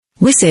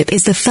WICIP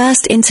is the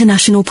first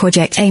international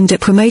project aimed at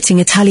promoting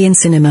Italian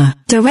cinema,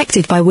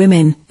 directed by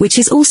women, which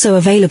is also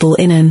available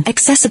in an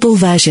accessible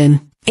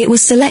version. It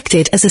was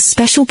selected as a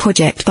special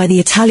project by the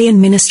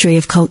Italian Ministry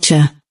of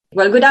Culture.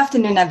 Well, good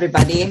afternoon,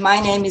 everybody. My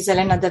name is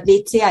Elena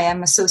Davizi. I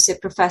am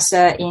Associate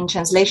Professor in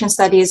Translation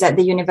Studies at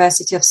the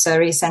University of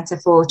Surrey Centre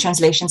for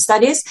Translation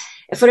Studies.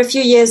 For a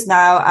few years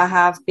now, I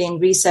have been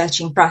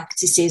researching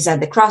practices at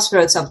the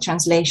crossroads of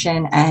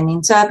translation and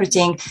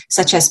interpreting,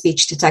 such as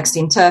speech-to-text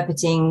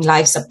interpreting,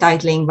 live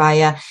subtitling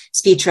via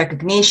speech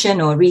recognition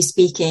or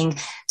re-speaking,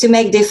 to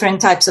make different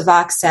types of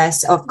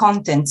access of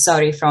content,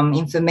 from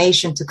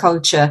information to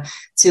culture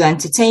to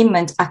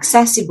entertainment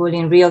accessible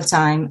in real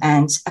time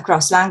and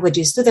across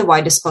languages to the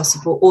widest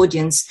possible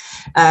audience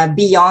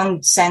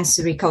beyond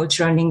sensory,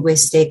 cultural,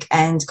 linguistic,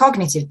 and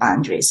cognitive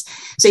boundaries.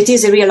 So it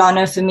is a real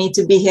honor for me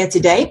to be here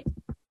today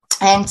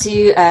and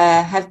to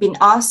have been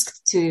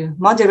asked to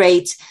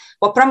moderate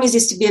what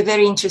promises to be a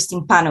very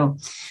interesting panel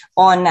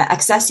on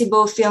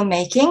accessible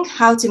filmmaking,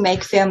 how to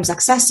make films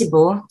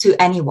accessible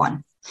to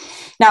anyone.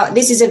 Now,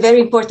 this is a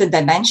very important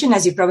dimension,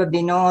 as you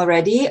probably know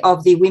already,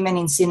 of the Women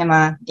in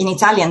Cinema, in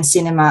Italian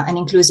Cinema, an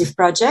Inclusive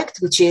Project,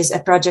 which is a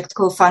project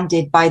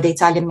co-funded by the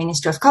Italian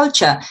Ministry of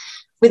Culture,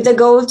 with the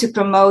goal to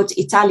promote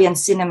Italian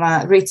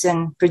cinema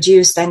written,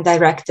 produced, and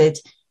directed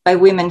by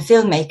women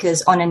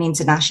filmmakers on an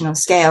international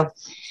scale,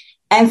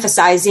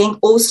 emphasizing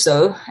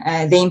also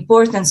the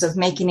importance of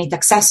making it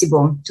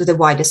accessible to the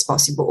widest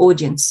possible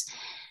audience.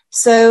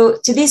 So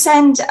to this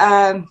end,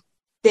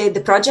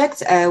 the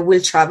project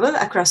will travel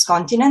across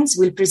continents,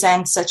 will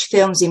present such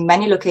films in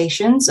many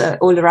locations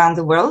all around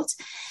the world,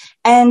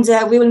 and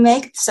we will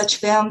make such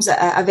films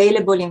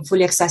available in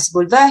fully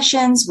accessible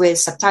versions with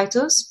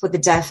subtitles for the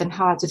deaf and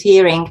hard of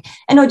hearing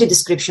and audio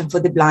description for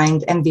the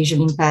blind and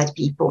visually impaired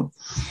people.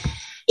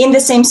 In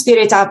the same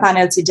spirit, our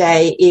panel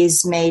today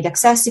is made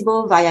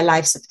accessible via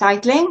live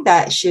subtitling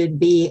that should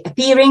be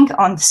appearing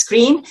on the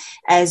screen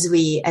as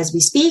we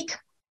speak.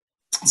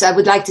 So I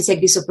would like to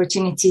take this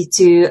opportunity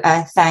to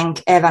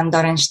thank Evan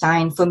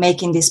Dorenstein for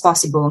making this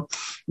possible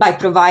by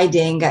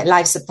providing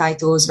live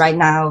subtitles right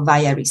now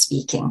via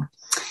Respeaking.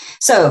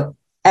 So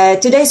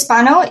today's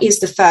panel is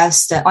the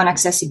first on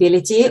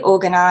accessibility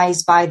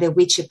organized by the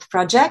WICIP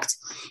project,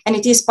 and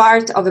it is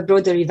part of a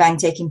broader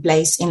event taking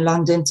place in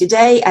London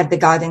today at the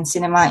Garden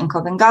Cinema in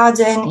Covent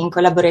Garden in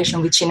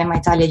collaboration with Cinema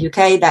Italia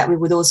UK, that we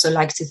would also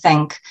like to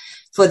thank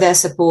for their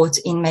support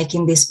in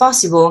making this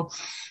possible.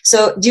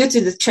 So due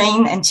to the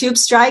train and tube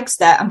strikes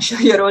that I'm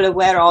sure you're all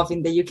aware of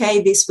in the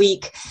UK this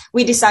week,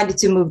 we decided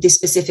to move this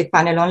specific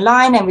panel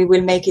online, and we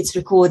will make its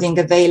recording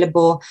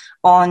available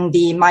on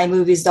the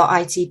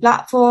mymovies.it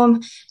platform,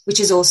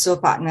 which is also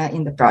a partner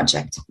in the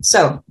project.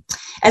 So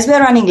as we're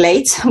running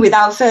late,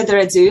 without further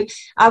ado,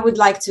 I would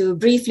like to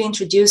briefly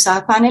introduce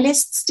our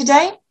panelists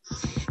today.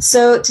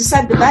 So to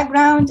set the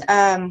background,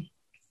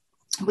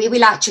 we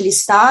will actually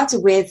start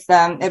with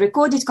a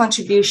recorded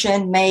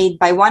contribution made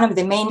by one of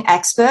the main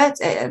experts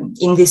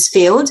in this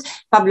field,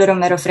 Pablo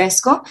Romero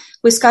Fresco,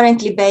 who is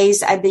currently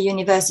based at the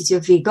University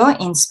of Vigo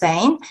in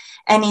Spain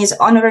and is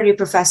Honorary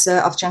Professor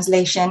of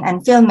Translation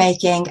and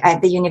Filmmaking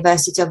at the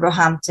University of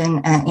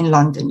Roehampton in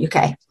London,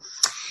 UK.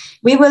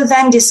 We will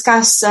then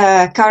discuss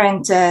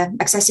current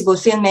accessible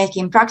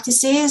filmmaking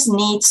practices,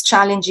 needs,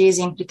 challenges,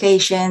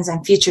 implications,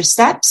 and future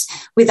steps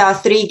with our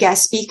three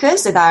guest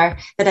speakers that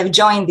have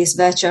joined this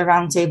virtual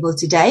roundtable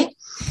today.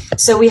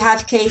 So we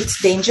have Kate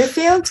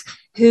Dangerfield,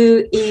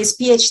 who is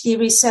PhD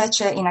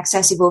researcher in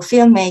accessible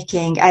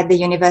filmmaking at the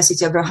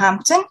University of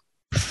Roehampton.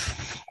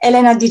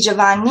 Elena Di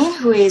Giovanni,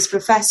 who is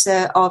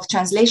Professor of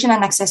Translation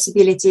and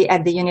Accessibility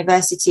at the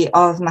University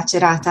of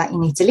Macerata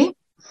in Italy.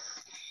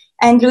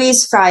 And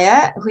Louise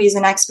Fryer, who is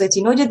an expert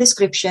in audio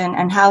description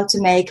and how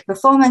to make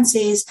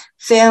performances,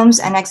 films,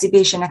 and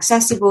exhibition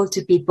accessible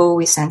to people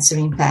with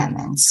sensory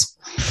impairments.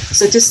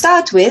 So to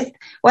start with,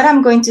 what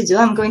I'm going to do,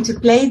 I'm going to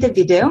play the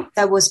video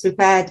that was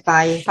prepared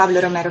by Pablo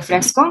Romero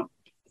Fresco,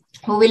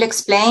 who will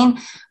explain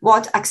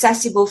what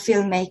accessible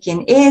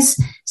filmmaking is,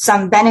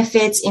 some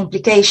benefits,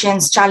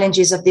 implications,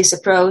 challenges of this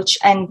approach,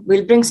 and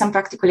we'll bring some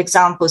practical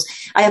examples.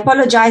 I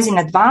apologize in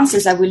advance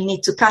as I will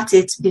need to cut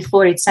it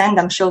before it's end.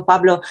 I'm sure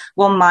Pablo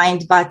won't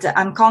mind, but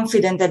I'm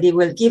confident that he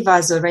will give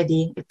us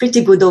already a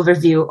pretty good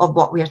overview of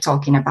what we are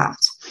talking about.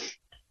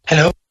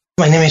 Hello,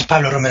 my name is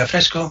Pablo Romero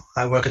Fresco.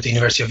 I work at the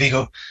University of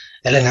Vigo.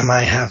 Elena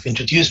might have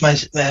introduced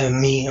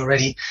me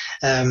already.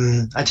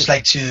 I'd just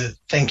like to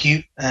thank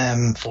you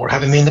for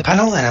having me in the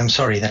panel, and I'm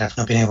sorry that I've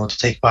not been able to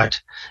take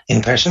part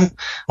in person,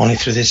 only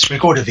through this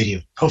recorded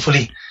video.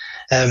 Hopefully,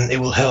 it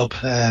will help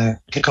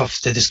kick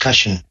off the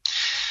discussion.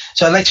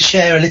 So I'd like to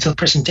share a little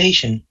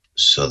presentation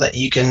so that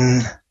you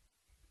can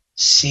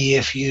see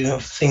a few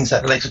things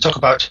that I'd like to talk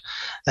about.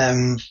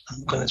 I'm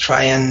going to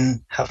try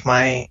and have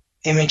my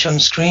image on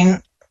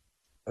screen.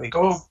 There we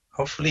go.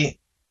 Hopefully,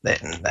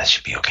 that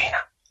should be okay now.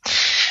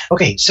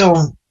 Okay, so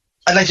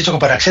I'd like to talk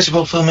about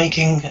accessible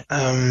filmmaking,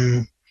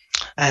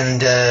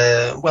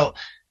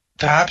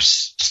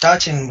 perhaps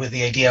starting with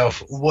the idea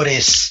of what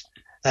is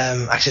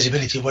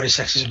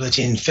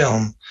accessibility in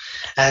film.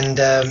 And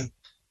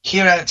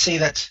here I'd say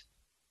that,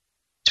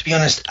 to be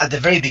honest, at the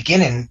very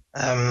beginning,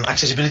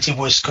 accessibility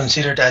was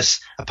considered as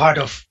a part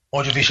of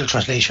audiovisual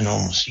translation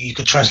almost. You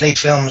could translate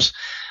films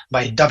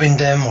by dubbing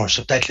them or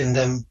subtitling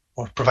them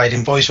or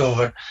providing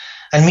voiceover.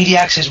 And media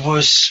access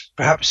was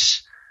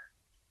perhaps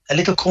a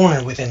little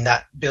corner within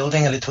that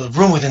building, a little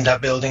room within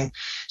that building.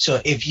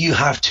 So if you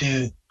have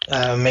to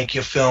make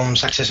your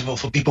films accessible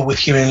for people with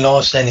hearing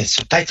loss, then it's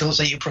subtitles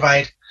that you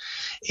provide.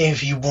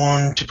 If you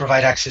want to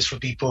provide access for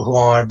people who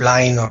are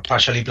blind or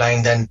partially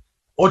blind, then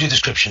audio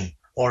description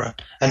or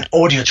an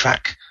audio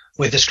track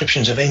with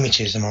descriptions of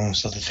images,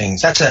 amongst other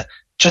things. That's a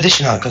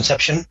traditional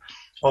conception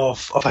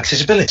of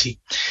accessibility.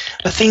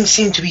 But things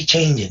seem to be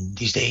changing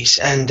these days.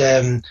 And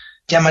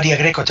Gian Maria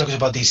Greco talks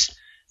about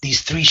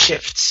these three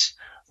shifts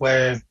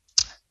where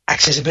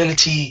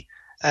accessibility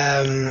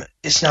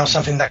is now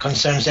something that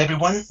concerns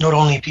everyone, not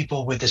only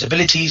people with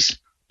disabilities.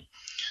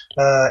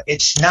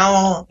 It's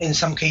now, in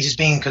some cases,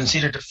 being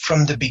considered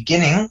from the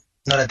beginning,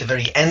 not at the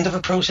very end of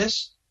a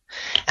process.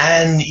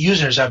 And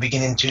users are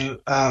beginning to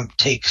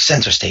take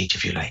center stage,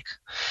 if you like.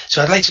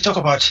 So I'd like to talk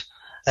about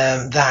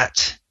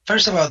that.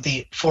 First, about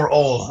the for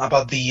all,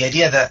 about the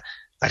idea that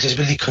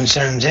accessibility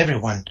concerns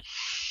everyone.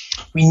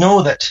 We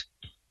know that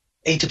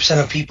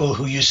 80% of people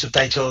who use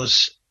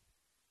subtitles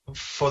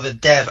for the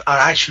deaf are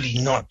actually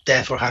not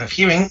deaf or hard of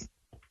hearing,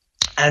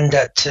 and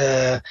that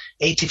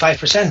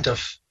 85%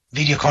 of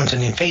video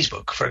content in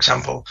Facebook, for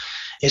example,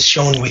 is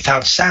shown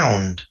without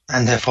sound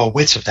and therefore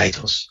with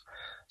subtitles.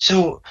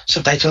 So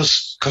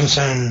subtitles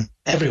concern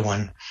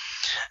everyone.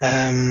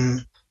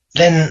 Then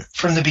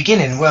from the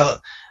beginning, well,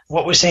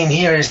 what we're saying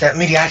here is that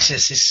media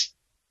access is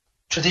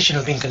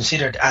traditionally been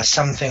considered as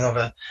something of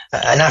an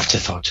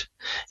afterthought.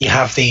 You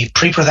have the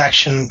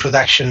pre-production,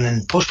 production,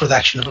 and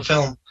post-production of a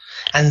film,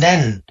 and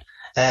then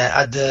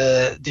at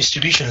the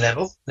distribution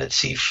level, let's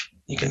see if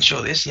you can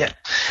show this,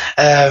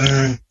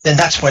 then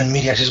that's when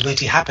media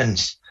accessibility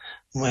happens,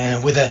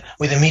 with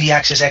a media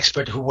access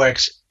expert who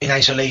works in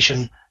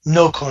isolation,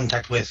 no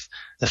contact with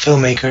the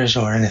filmmakers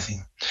or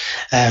anything.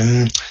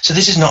 So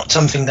this is not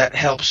something that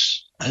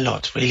helps a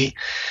lot, really.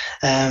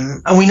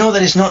 And we know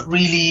that it's not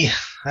really,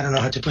 I don't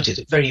know how to put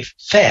it, very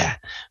fair,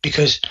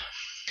 because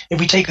if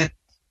we take the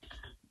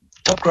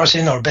top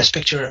grossing or best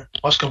picture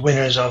Oscar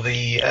winners of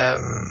the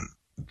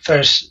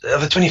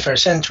 21st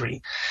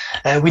century,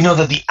 we know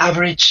that the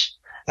average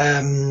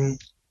kind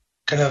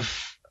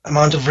of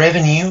amount of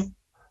revenue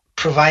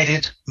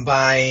provided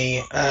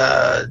by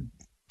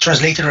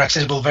translated or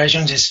accessible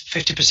versions is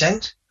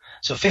 50%.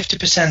 So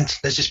 50%,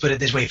 let's just put it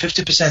this way,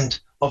 50%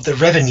 of the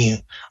revenue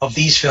of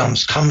these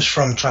films comes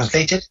from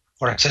translated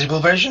or accessible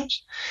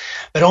versions,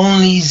 but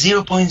only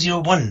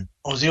 0.01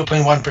 or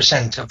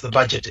 0.1% of the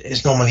budget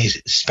is normally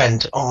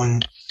spent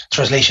on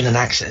translation and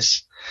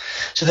access.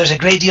 So there's a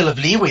great deal of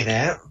leeway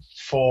there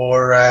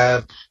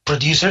for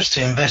producers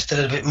to invest a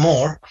little bit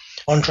more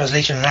on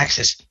translation and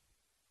access,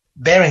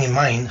 bearing in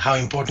mind how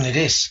important it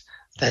is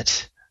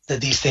that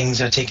these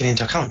things are taken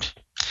into account,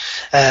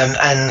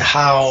 and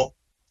how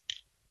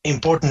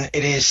important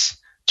it is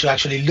to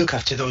actually look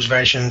after those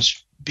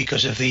versions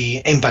because of the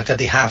impact that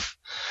they have.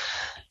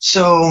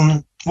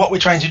 So what we're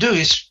trying to do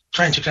is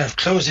trying to kind of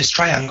close this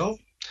triangle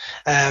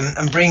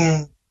and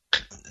bring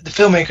the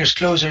filmmakers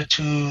closer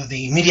to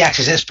the media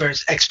access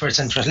experts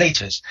and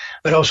translators,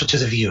 but also to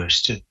the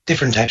viewers, to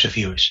different types of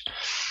viewers.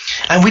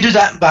 And we do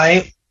that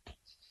by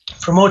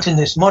promoting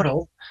this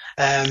model,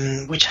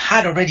 which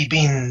had already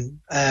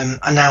been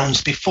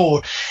announced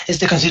before, is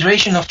the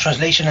consideration of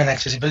translation and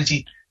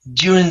accessibility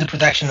during the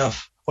production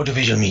of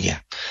audiovisual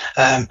media,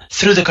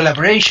 through the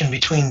collaboration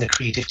between the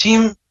creative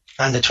team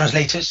and the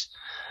translators,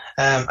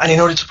 and in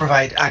order to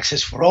provide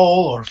access for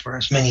all or for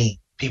as many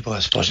people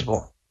as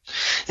possible.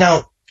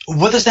 Now,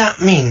 what does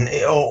that mean,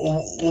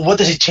 or what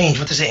does it change?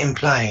 What does it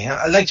imply?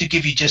 I'd like to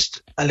give you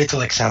just a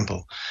little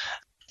example.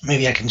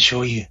 Maybe I can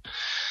show you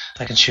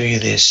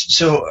this.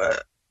 So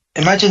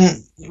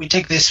imagine we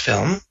take this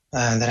film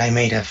that I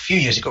made a few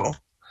years ago.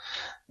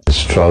 A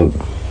stroke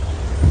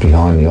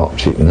behind the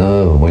optic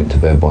nerve. I went to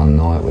bed one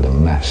night with a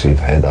massive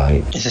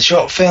headache. It's a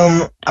short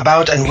film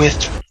about and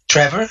with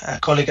Trevor, a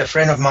colleague, a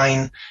friend of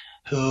mine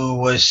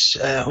who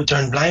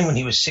turned blind when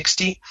he was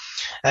 60.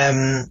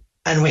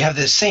 And we have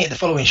the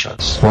following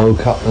shots.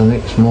 Woke up the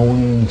next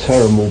morning in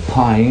terrible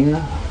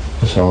pain,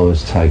 so I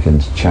was taken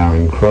to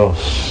Charing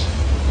Cross.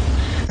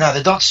 Now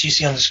the dots you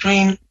see on the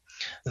screen,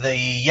 the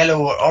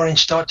yellow or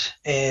orange dot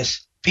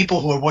is people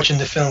who are watching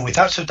the film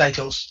without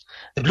subtitles.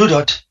 The blue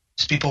dot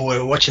is people who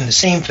are watching the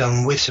same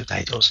film with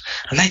subtitles.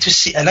 I'd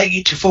like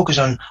you to focus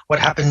on what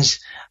happens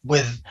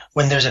when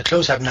there's a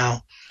close-up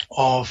now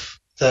of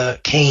the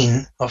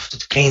cane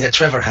that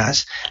Trevor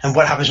has, and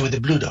what happens with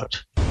the blue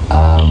dot.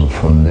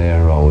 From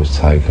there I was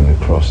taken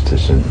across to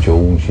St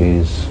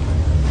George's,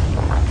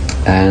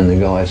 and the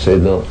guy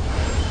said, look,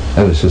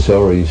 ever so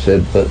sorry, he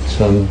said, but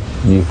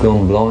you've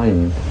gone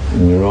blind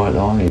in your right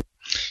eye.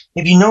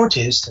 If you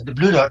noticed, the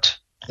blue dot,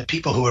 the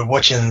people who were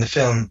watching the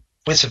film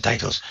with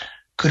subtitles,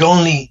 could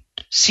only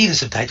see the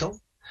subtitle,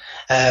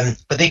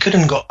 but they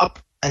couldn't go up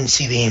and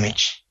see the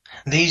image.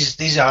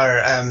 These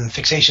are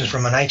fixations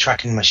from an eye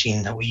tracking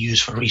machine that we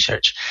use for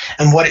research.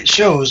 And what it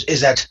shows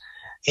is that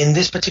in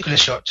this particular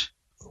shot,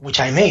 which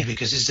I made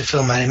because this is the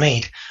film that I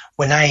made,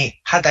 when I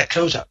had that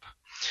close-up,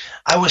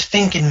 I was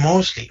thinking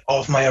mostly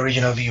of my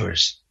original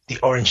viewers, the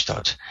orange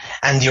dot.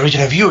 And the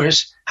original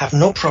viewers have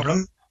no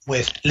problem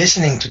with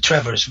listening to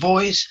Trevor's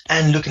voice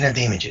and looking at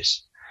the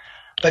images.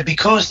 But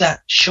because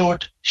that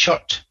short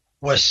shot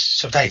was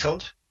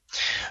subtitled,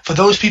 for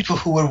those people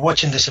who were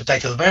watching the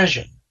subtitled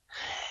version,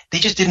 they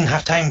just didn't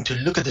have time to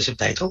look at the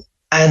subtitle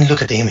and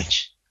look at the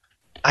image.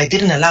 I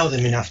didn't allow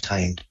them enough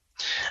time.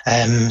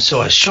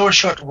 So a short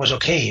shot was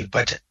okay,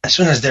 but as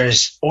soon as there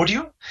is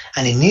audio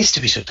and it needs to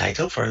be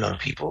subtitled for a lot of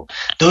people,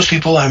 those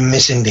people are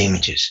missing the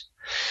images.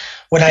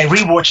 When I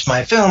rewatched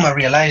my film, I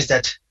realized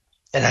that,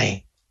 and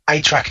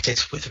I tracked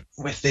it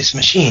with this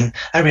machine,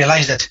 I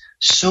realized that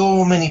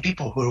so many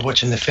people who were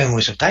watching the film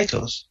with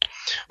subtitles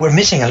were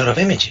missing a lot of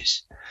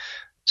images.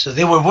 So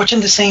they were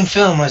watching the same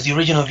film as the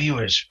original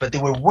viewers, but they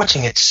were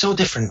watching it so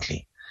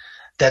differently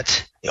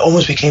that it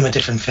almost became a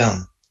different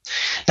film.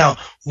 Now,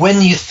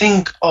 when you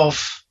think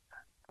of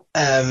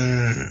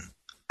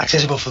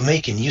accessible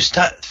filmmaking, you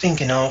start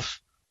thinking of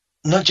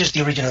not just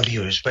the original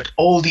viewers, but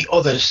all the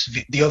other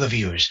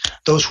viewers,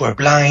 those who are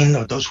blind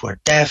or those who are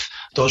deaf,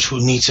 those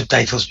who need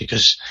subtitles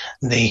because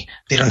they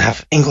don't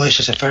have English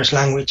as a first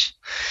language.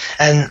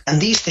 And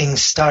these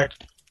things start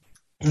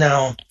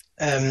now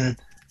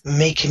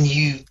making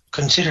you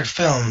consider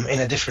film in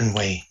a different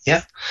way,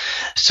 yeah?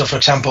 So, for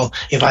example,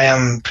 if I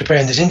am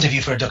preparing this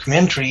interview for a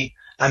documentary,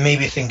 I may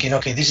be thinking,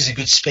 okay, this is a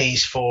good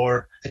space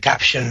for a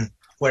caption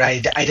where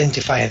I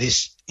identify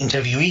this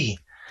interviewee.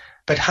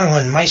 But hang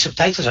on, my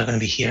subtitles are going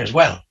to be here as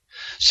well.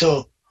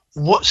 So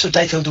what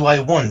subtitle do I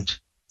want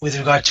with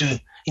regard to,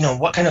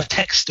 what kind of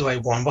text do I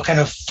want? What kind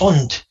of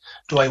font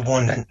do I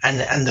want?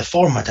 And the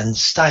format and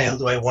style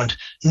do I want,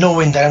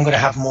 knowing that I'm going to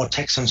have more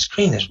text on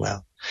screen as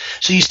well.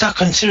 So you start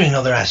considering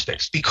other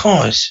aspects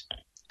because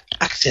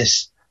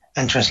access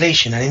and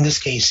translation, and in this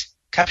case,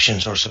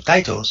 captions or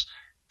subtitles,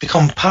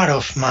 become part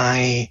of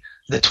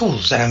the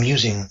tools that I'm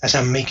using as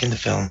I'm making the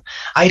film.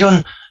 I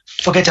don't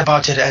forget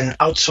about it and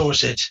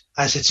outsource it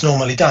as it's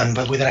normally done,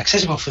 but with an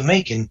accessible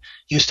filmmaking,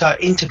 you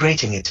start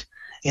integrating it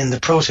in the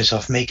process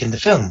of making the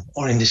film,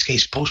 or in this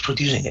case,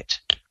 post-producing it.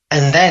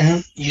 And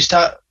then you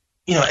start,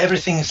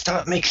 everything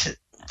makes it,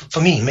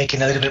 for me,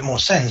 making a little bit more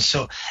sense.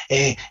 So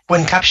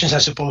when captions are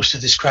supposed to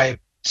describe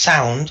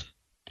sound,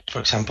 for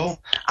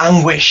example,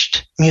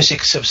 anguished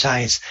music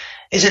subsides.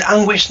 Is it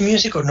anguished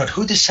music or not?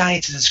 Who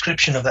decides the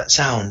description of that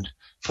sound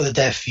for the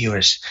deaf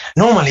viewers?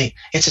 Normally,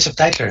 it's a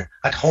subtitler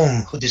at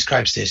home who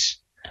describes this,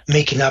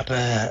 making up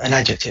an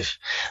adjective.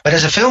 But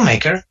as a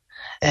filmmaker,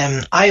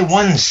 I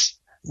once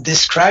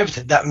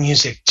described that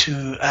music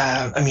to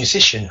a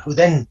musician who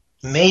then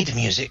made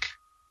music,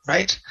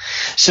 right?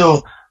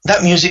 So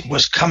that music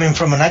was coming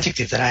from an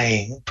adjective that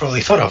I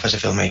probably thought of as a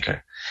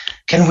filmmaker.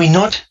 Can we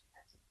not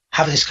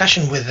have a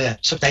discussion with the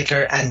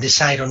subtitler and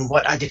decide on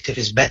what adjective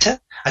is better,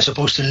 as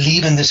opposed to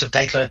leaving the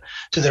subtitler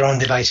to their own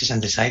devices and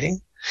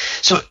deciding?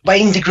 So by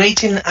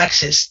integrating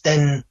access,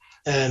 then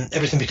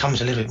everything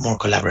becomes a little bit more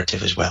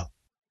collaborative as well.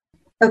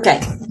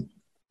 Okay.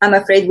 I'm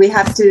afraid we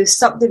have to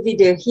stop the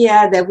video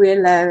here.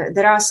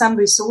 There are some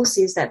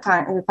resources that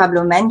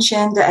Pablo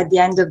mentioned at the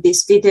end of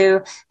this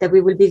video that we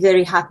will be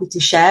very happy to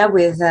share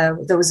with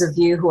those of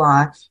you who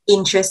are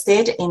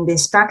interested in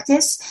this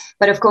practice.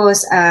 But of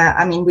course,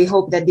 we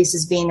hope that this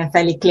has been a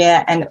fairly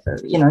clear and,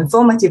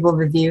 informative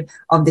overview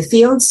of the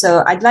field.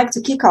 So I'd like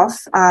to kick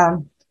off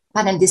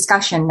panel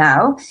discussion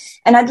now.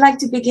 And I'd like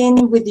to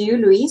begin with you,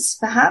 Luis,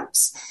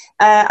 perhaps.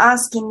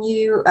 Asking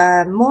you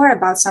more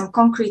about some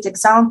concrete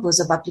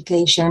examples of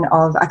application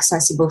of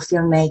accessible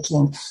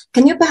filmmaking.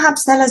 Can you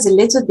perhaps tell us a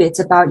little bit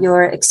about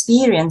your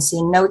experience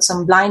in Notes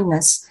on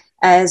Blindness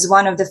as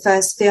one of the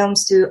first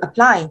films to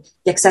apply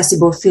the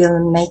accessible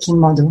filmmaking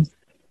model?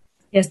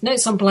 Yes,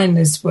 Notes on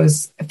Blindness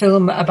was a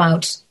film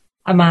about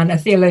a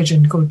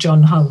theologian called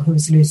John Hull, who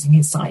was losing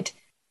his sight.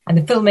 And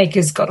the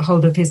filmmakers got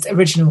hold of his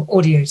original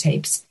audio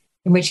tapes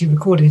in which he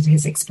recorded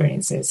his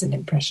experiences and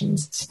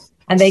impressions.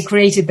 And they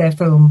created their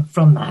film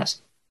from that.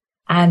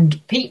 And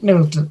Pete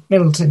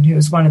Middleton, who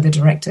was one of the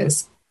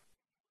directors,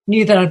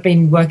 knew that I'd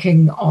been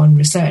working on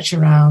research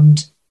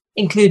around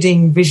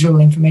including visual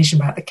information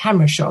about the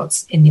camera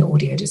shots in the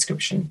audio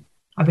description.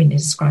 I've been a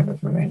describer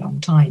for a very long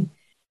time.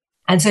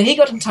 And so he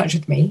got in touch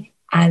with me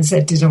and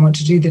said, did I want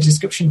to do the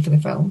description for the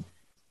film?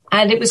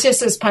 And it was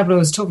just as Pablo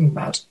was talking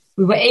about.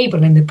 We were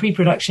able in the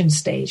pre-production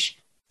stage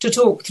to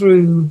talk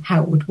through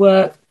how it would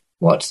work,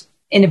 what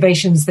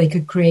innovations they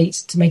could create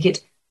to make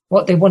it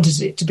what they wanted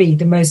it to be,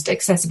 the most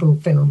accessible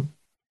film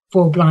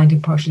for blind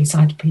and partially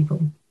sighted people.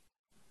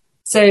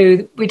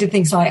 So we did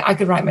things like I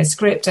could write my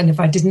script, and if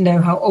I didn't know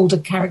how old a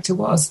character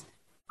was,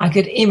 I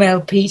could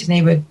email Pete and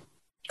he would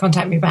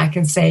contact me back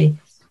and say,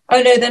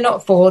 oh no, they're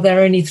not 4,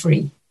 they're only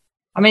 3.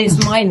 I mean,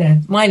 it's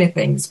minor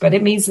things, but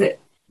it means that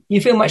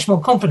you feel much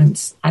more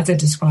confidence as a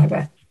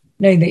describer,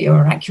 knowing that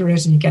you're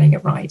accurate and you're getting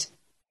it right.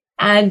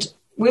 And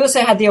we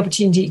also had the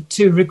opportunity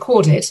to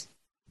record it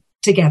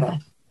together.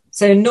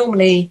 So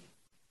normally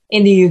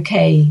in the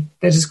UK,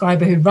 the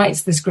describer who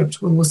writes the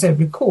script will also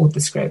record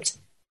the script.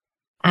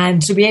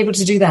 And to be able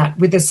to do that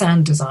with the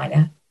sound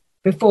designer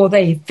before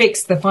they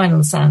fix the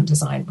final sound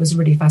design was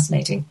really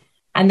fascinating.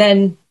 And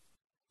then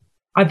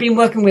I've been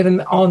working with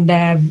them on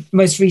their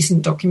most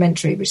recent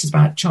documentary, which is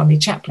about Charlie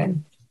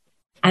Chaplin.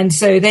 And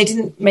so they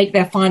didn't make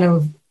their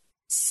final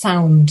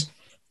sound,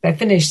 their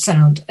finished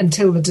sound,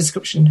 until the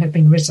description had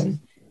been written.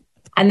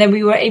 And then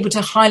we were able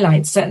to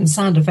highlight certain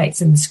sound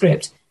effects in the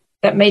script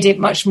that made it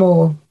much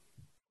more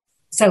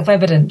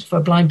self-evident for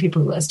blind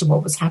people as to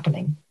what was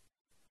happening.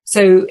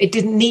 So it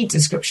didn't need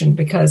description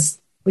because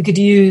we could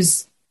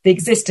use the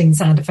existing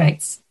sound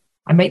effects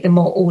and make them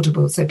more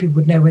audible so people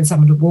would know when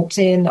someone had walked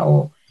in,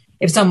 or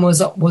if someone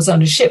was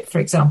on a ship, for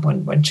example,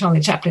 when Charlie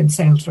Chaplin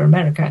sailed for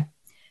America.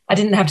 I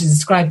didn't have to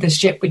describe the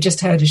ship. We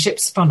just heard a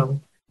ship's funnel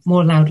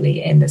more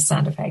loudly in the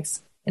sound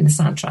effects, in the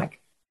soundtrack.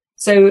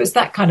 So it was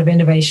that kind of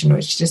innovation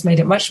which just made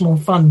it much more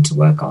fun to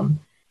work on.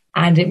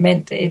 And it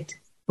meant it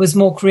was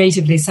more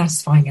creatively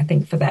satisfying, I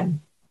think, for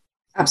them.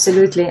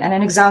 Absolutely. And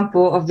an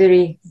example of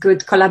very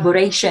good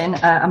collaboration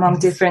among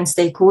different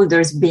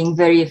stakeholders being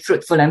very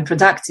fruitful and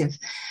productive.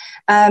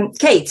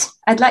 Kate,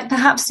 I'd like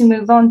perhaps to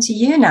move on to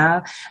you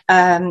now.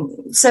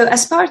 So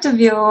as part of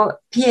your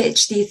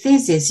PhD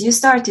thesis, you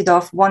started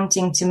off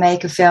wanting to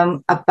make a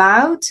film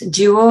about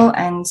dual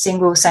and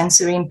single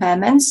sensory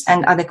impairments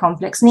and other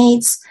complex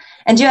needs,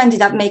 and you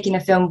ended up making a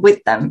film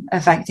with them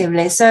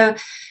effectively. So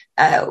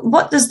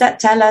what does that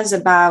tell us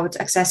about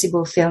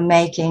accessible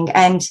filmmaking,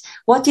 and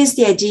what is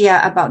the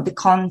idea about the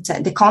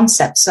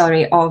concept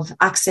of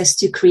access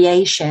to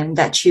creation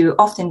that you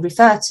often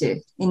refer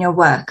to in your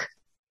work?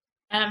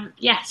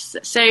 Yes.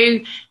 So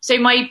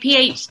my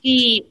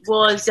PhD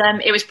was,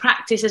 it was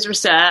practice as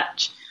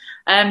research.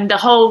 The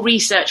whole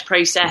research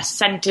process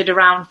centered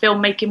around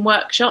filmmaking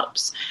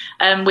workshops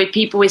with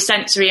people with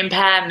sensory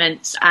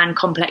impairments and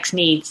complex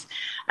needs.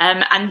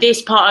 And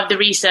this part of the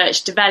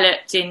research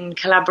developed in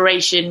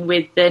collaboration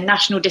with the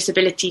National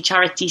Disability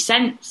Charity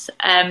Sense,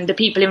 the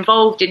people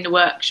involved in the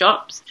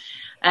workshops,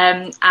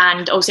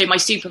 and also my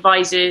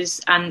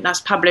supervisors, and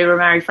that's Pablo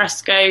Romero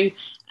Fresco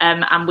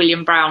and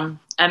William Brown.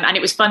 And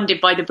it was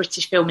funded by the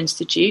British Film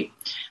Institute.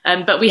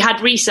 But we had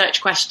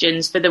research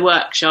questions for the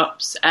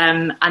workshops,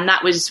 and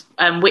that was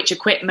which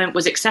equipment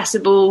was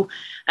accessible,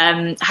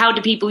 how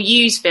do people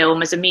use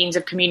film as a means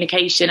of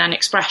communication and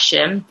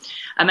expression,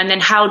 and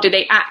then how do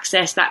they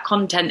access that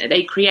content that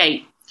they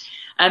create.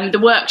 The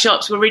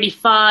workshops were really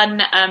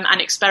fun and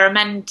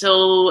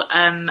experimental,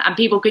 and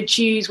people could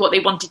choose what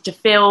they wanted to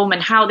film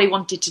and how they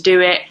wanted to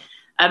do it.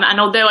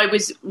 And although I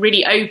was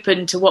really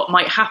open to what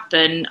might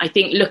happen, I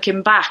think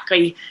looking back,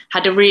 I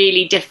had a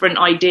really different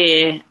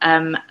idea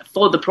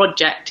for the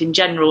project in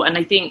general. And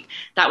I think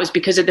that was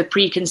because of the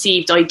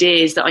preconceived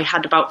ideas that I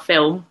had about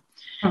film.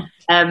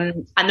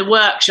 And the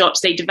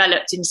workshops, they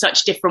developed in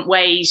such different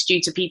ways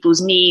due to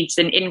people's needs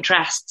and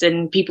interests,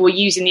 and people were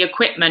using the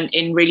equipment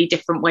in really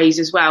different ways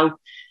as well.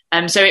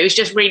 So it was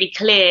just really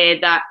clear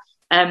that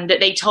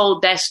they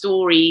told their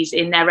stories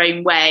in their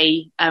own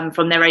way,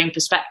 from their own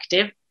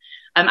perspective.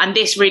 And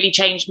this really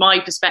changed my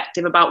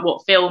perspective about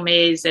what film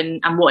is and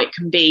what it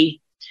can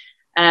be.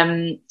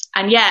 And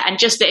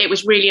just that it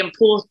was really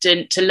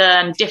important to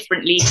learn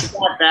differently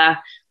together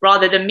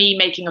rather than me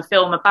making a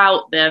film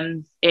about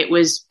them. It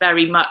was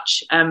very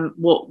much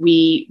what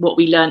we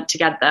learned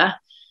together.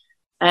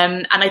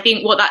 And I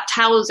think what that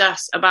tells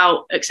us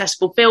about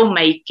accessible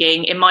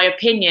filmmaking, in my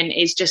opinion,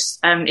 is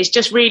just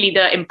really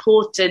the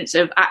importance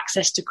of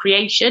access to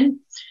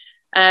creation.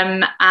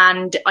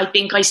 And I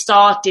think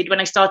when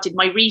I started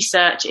my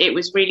research, it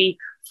was really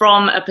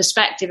from a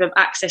perspective of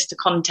access to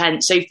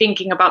content. So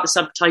thinking about the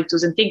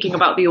subtitles and thinking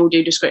about the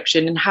audio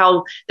description and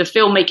how the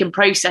filmmaking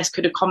process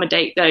could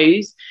accommodate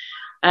those.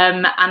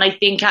 And I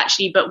think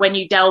actually, but when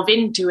you delve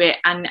into it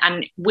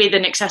and with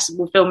an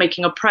accessible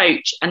filmmaking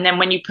approach, and then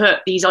when you put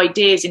these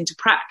ideas into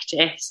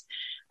practice,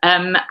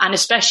 and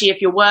especially if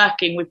you're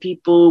working with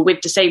people, with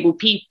disabled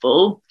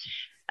people,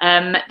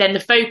 then the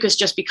focus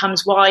just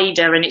becomes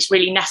wider, and it's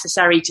really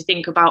necessary to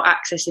think about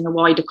access in a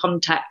wider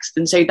context.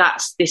 And so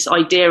that's this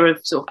idea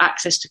of sort of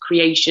access to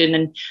creation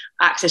and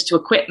access to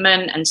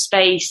equipment and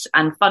space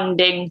and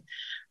funding,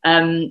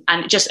 and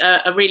just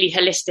a really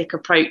holistic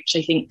approach,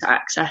 I think, to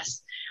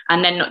access.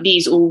 And then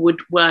these all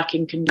would work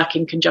in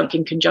conjunction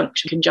with each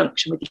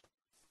other.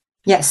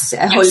 Yes,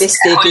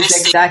 holistic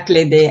is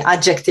exactly the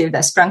adjective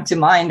that sprung to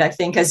mind, I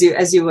think, as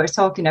you were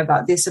talking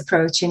about this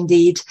approach,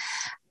 indeed.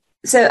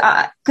 So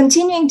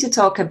continuing to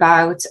talk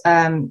about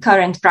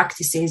current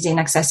practices in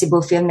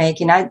accessible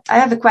filmmaking, I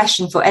have a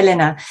question for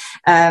Elena.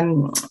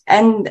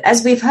 And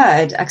as we've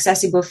heard,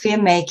 accessible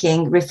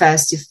filmmaking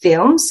refers to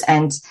films,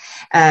 and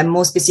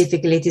more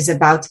specifically, it is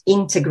about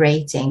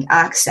integrating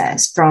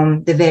access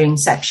from the very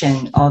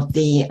inception of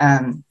the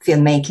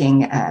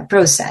filmmaking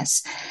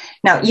process.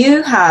 Now,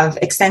 you have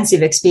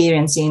extensive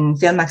experience in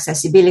film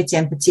accessibility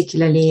and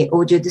particularly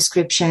audio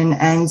description,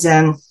 and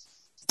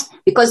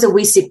because the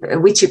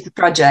WICIP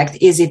project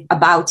is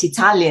about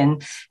Italian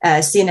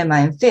cinema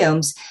and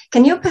films,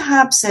 can you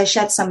perhaps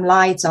shed some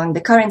light on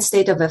the current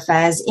state of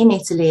affairs in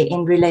Italy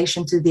in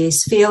relation to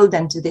this field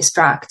and to this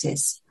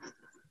practice?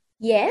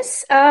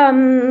 Yes.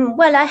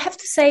 Well, I have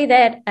to say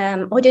that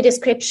audio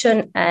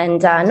description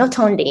and not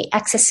only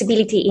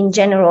accessibility in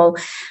general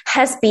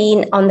has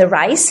been on the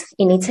rise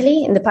in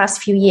Italy in the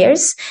past few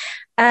years.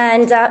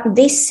 And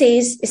this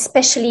is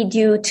especially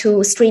due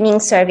to streaming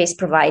service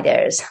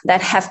providers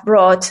that have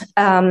brought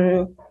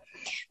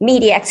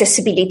media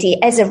accessibility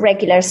as a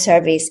regular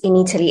service in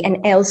Italy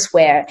and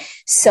elsewhere.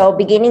 So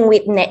beginning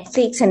with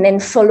Netflix and then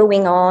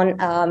following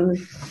on,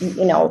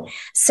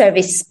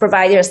 service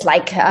providers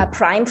like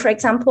Prime, for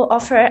example,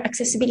 offer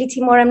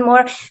accessibility more and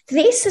more.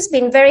 This has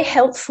been very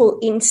helpful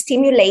in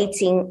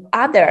stimulating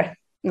other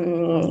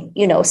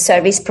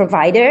service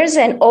providers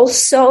and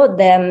also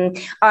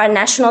our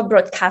national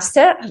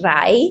broadcaster,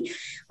 RAI,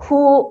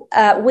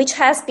 which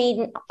has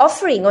been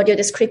offering audio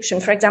description,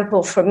 for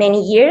example, for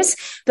many years,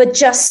 but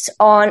just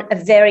on a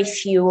very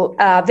few,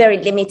 very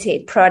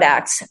limited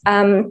products.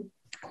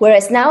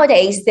 Whereas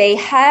nowadays they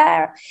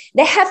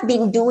have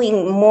been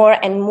doing more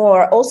and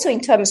more also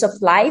in terms of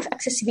live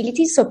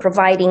accessibility. So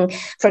providing,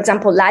 for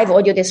example, live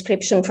audio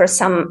description for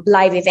some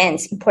live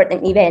events,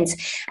 important events.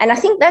 And I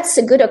think that's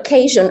a good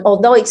occasion,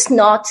 although it's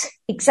not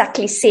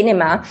exactly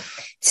cinema,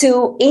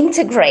 to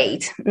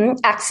integrate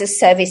access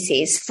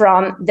services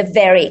from the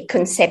very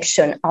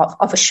conception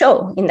of a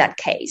show in that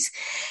case.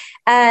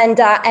 And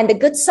the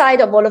good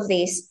side of all of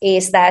this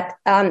is that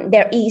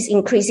there is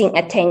increasing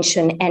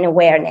attention and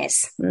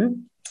awareness.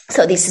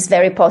 So this is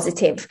very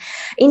positive.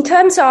 In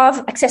terms of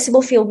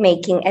accessible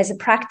filmmaking as a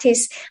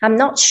practice, I'm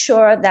not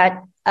sure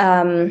that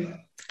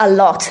a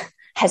lot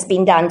has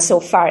been done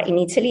so far in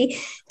Italy,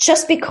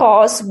 just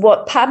because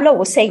what Pablo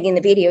was saying in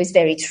the video is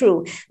very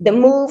true. The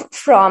move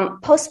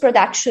from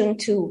post-production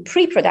to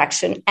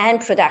pre-production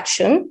and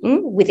production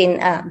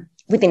within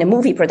a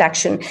movie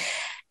production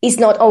is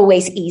not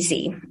always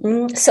easy.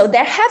 So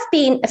there have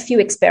been a few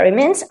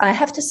experiments, I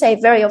have to say,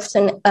 very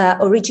often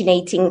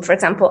originating, for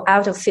example,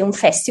 out of film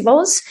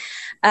festivals,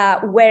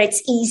 where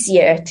it's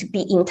easier to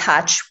be in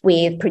touch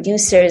with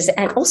producers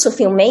and also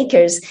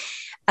filmmakers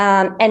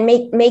and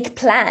make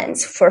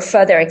plans for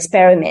further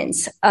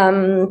experiments.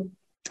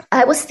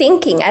 I was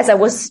thinking as I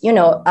was,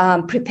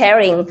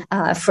 preparing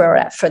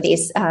for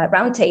this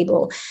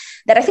roundtable,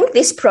 that I think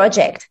this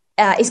project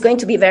is going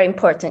to be very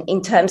important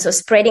in terms of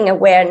spreading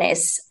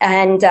awareness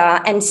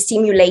and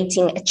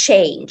stimulating a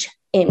change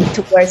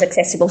towards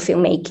accessible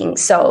filmmaking.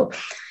 So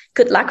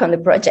good luck on the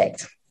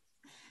project.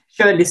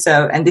 Surely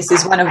so. And this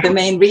is one of the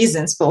main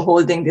reasons for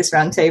holding this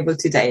roundtable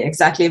today,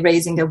 exactly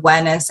raising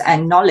awareness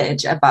and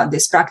knowledge about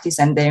this practice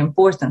and their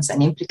importance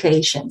and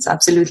implications.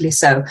 Absolutely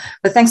so.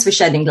 But thanks for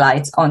shedding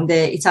light on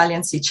the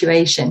Italian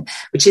situation,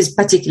 which is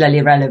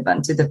particularly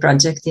relevant to the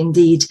project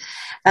indeed.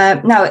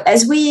 Now,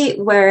 as we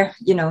were,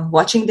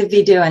 watching the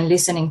video and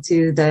listening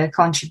to the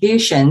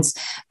contributions,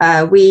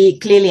 we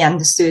clearly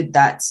understood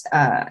that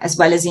as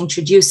well as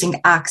introducing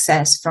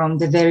access from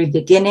the very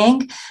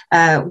beginning,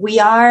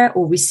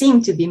 we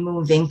seem to be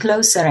moving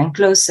closer and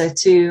closer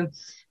to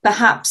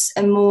perhaps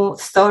a more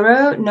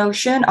thorough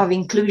notion of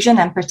inclusion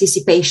and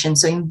participation.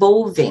 So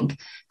involving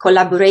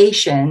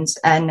collaborations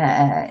and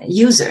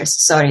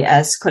users,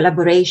 as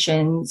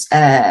collaborations,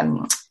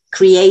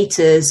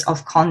 creators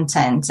of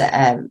content,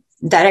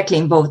 directly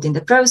involved in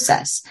the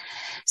process.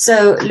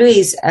 So,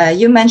 Louise,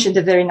 you mentioned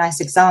a very nice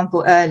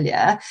example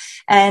earlier,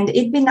 and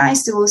it'd be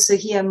nice to also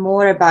hear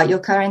more about your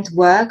current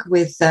work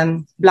with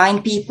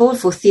blind people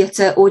for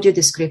theatre audio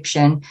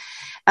description.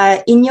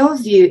 In your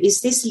view, is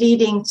this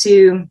leading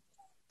to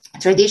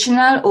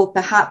traditional or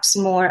perhaps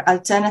more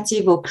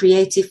alternative or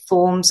creative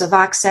forms of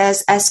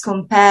access as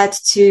compared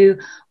to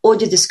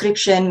audio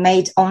description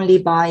made only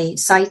by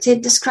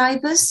sighted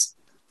describers?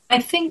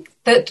 I think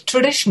that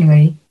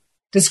traditionally,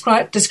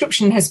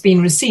 description has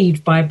been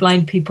received by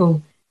blind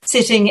people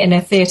sitting in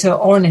a theatre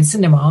or in a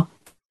cinema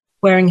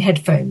wearing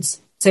headphones.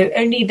 So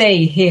only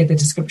they hear the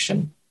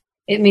description.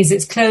 It means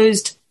it's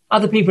closed.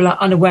 Other people are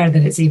unaware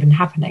that it's even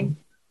happening.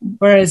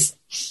 Whereas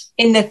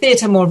in the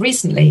theatre more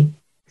recently,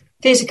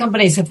 theatre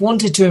companies have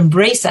wanted to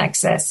embrace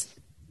access.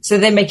 So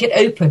they make it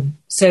open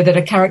so that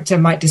a character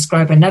might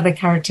describe another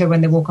character when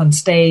they walk on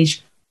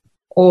stage.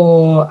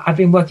 Or I've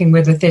been working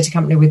with a theatre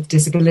company with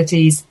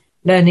disabilities,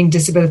 learning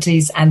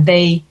disabilities, and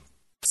they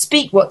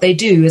speak what they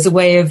do as a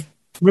way of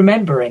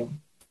remembering.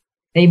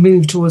 They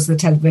move towards the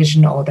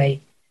television or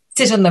they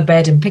sit on the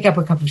bed and pick up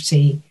a cup of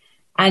tea.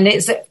 And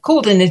it's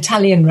called an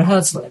Italian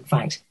rehearsal, in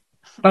fact.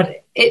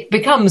 But it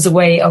becomes a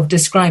way of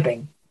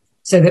describing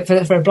so that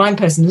for a blind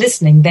person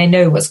listening, they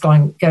know what's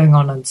going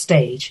on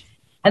stage.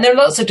 And there are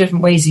lots of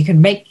different ways you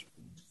can make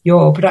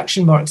your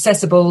production more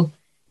accessible.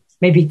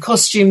 Maybe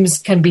costumes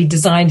can be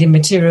designed in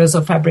materials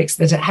or fabrics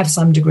that have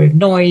some degree of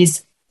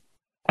noise.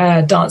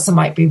 A dancer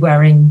might be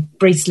wearing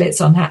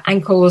bracelets on her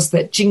ankles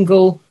that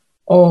jingle,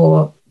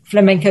 or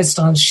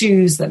flamenco-style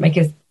shoes that make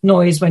a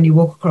noise when you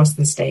walk across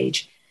the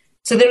stage.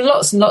 So there are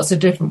lots and lots of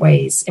different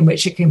ways in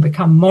which it can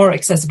become more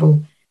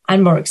accessible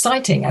and more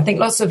exciting. I think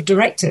lots of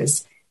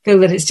directors feel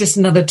that it's just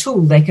another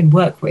tool they can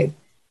work with.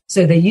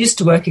 So they're used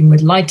to working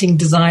with lighting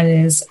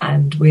designers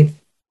and with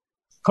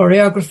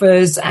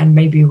choreographers and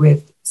maybe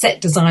with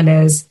set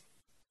designers,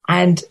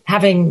 and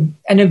having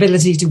an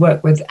ability to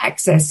work with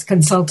access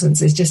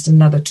consultants is just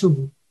another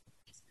tool.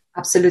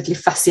 Absolutely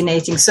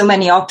fascinating. So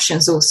many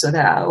options also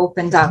that are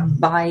opened up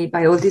by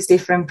all these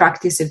different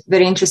practices.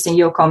 Very interesting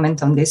your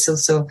comment on this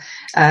also,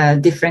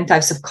 different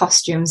types of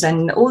costumes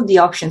and all the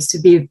options to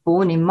be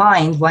borne in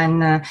mind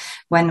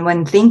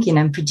when thinking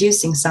and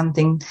producing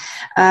something.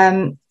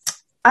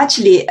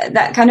 Actually,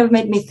 that kind of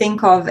made me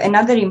think of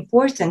another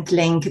important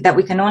link that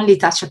we can only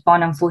touch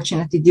upon,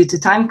 unfortunately, due to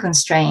time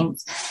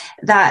constraints,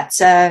 that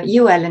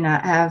you,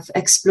 Elena, have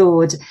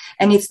explored.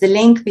 And it's the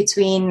link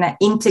between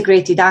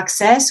integrated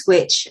access,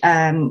 which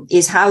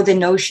is how the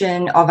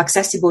notion of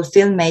accessible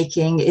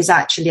filmmaking is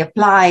actually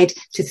applied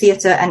to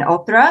theatre and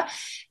opera,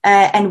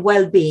 and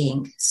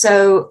well-being.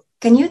 So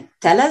can you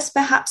tell us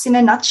perhaps in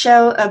a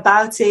nutshell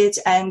about it?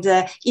 And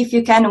if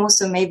you can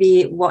also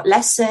maybe what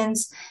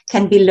lessons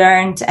can be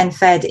learned and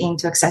fed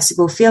into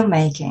accessible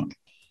filmmaking?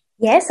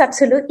 Yes,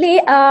 absolutely.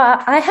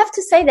 I have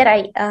to say that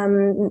I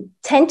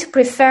tend to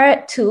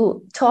prefer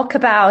to talk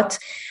about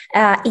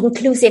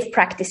inclusive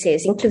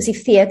practices, inclusive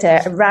theatre,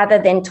 rather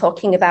than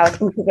talking about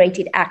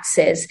integrated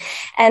access.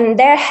 And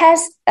there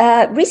has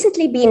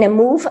recently been a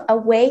move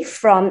away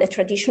from the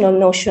traditional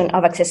notion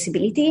of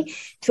accessibility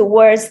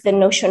towards the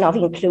notion of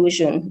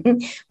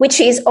inclusion, which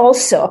is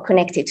also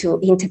connected to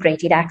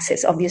integrated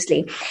access,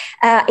 obviously.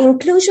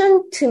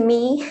 Inclusion to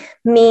me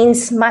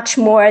means much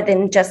more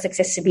than just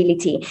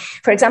accessibility.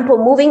 For example,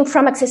 moving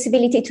from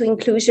accessibility to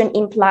inclusion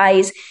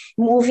implies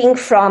moving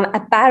from a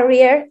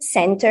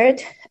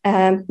barrier-centered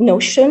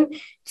notion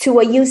to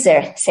a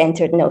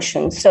user-centered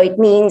notion. So it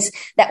means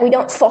that we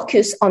don't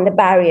focus on the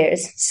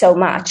barriers so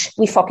much.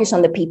 We focus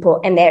on the people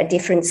and their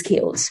different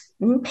skills.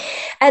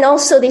 And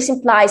also this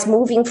implies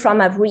moving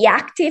from a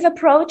reactive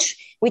approach,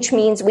 which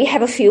means we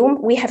have a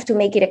film, we have to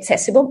make it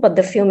accessible, but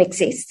the film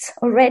exists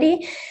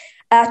already,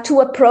 to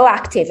a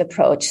proactive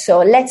approach. So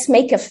let's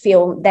make a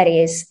film that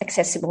is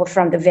accessible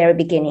from the very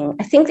beginning.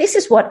 I think this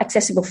is what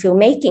accessible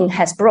filmmaking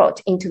has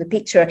brought into the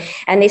picture.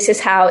 And this is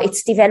how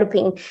it's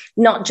developing,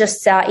 not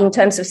just in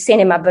terms of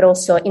cinema, but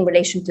also in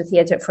relation to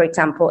theatre, for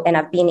example. And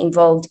I've been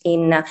involved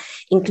in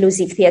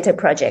inclusive theatre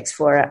projects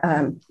for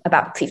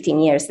about 15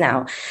 years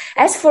now.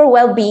 As for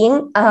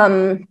well-being,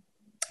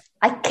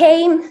 I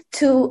came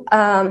to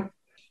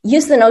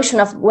use the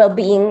notion of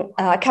well-being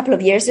a couple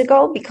of years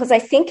ago, because I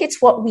think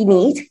it's what we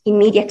need in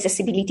media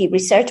accessibility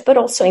research, but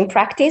also in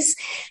practice,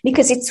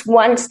 because it's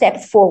one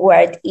step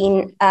forward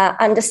in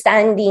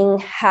understanding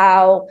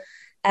how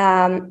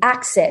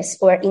access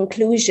or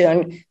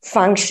inclusion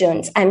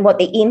functions and what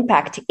the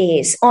impact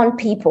is on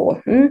people.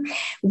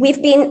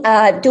 We've been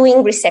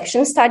doing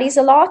reception studies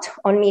a lot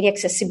on media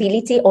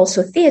accessibility,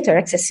 also theatre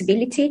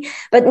accessibility,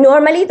 but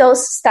normally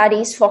those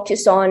studies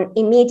focus on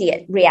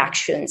immediate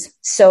reactions,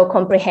 so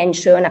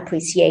comprehension,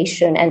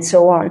 appreciation, and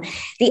so on.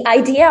 The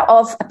idea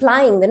of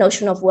applying the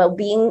notion of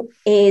well-being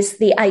is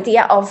the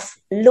idea of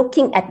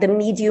looking at the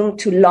medium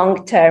to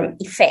long-term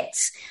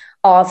effects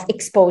of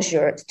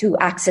exposure to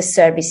access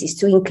services,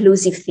 to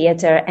inclusive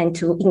theatre and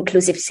to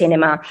inclusive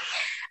cinema.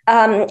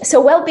 So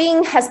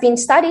well-being has been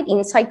studied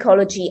in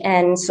psychology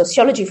and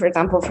sociology, for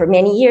example, for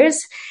many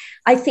years.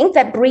 I think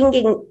that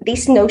bringing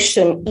this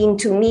notion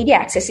into media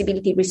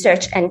accessibility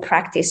research and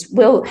practice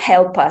will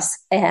help us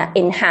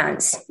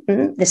enhance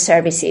the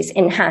services,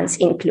 enhance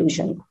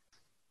inclusion.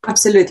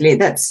 Absolutely.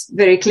 That's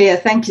very clear.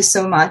 Thank you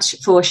so much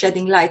for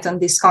shedding light on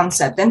this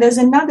concept. And there's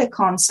another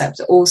concept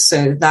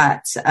also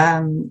that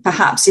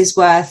perhaps is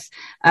worth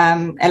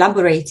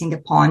elaborating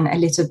upon a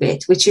little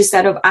bit, which is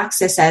that of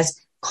access as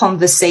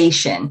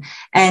conversation.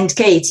 And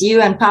Kate,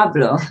 you and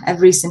Pablo have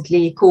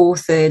recently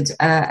co-authored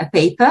a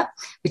paper,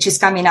 which is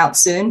coming out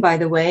soon, by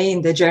the way,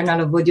 in the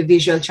Journal of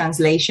Audiovisual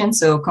Translation.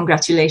 So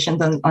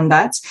congratulations on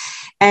that.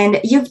 And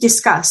you've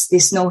discussed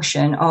this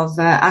notion of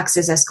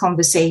access as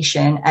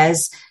conversation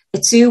as a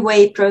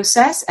two-way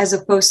process, as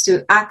opposed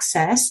to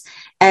access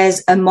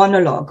as a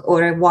monologue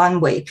or a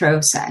one-way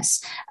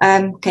process.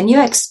 Can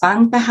you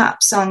expand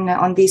perhaps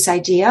on this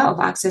idea of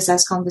access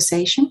as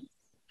conversation?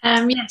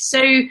 Yes.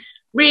 So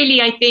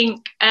really, I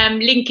think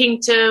linking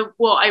to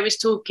what I was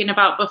talking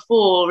about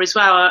before as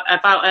well,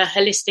 about a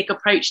holistic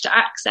approach to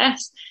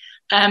access,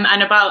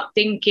 and about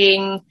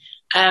thinking,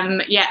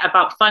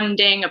 about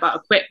funding, about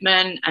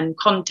equipment and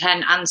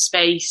content and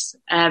space.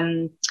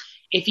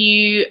 If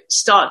you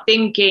start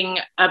thinking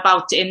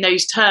about it in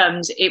those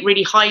terms, it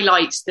really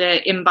highlights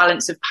the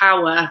imbalance of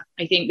power,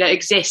 I think, that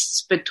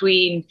exists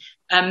between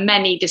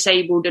many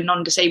disabled and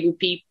non-disabled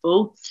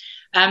people.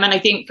 And I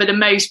think for the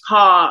most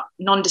part,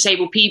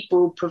 non-disabled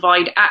people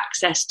provide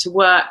access to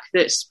work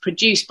that's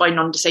produced by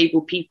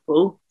non-disabled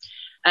people.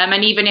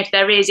 And even if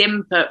there is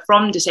input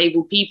from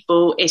disabled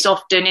people, it's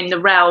often in the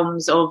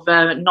realms of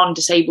a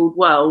non-disabled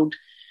world.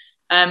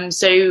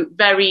 So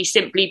very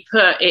simply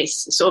put,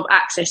 it's sort of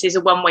access is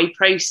a one-way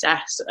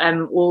process,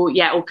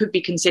 or could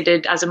be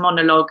considered as a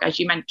monologue, as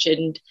you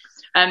mentioned.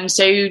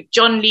 So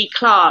John Lee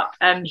Clark,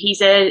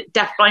 he's a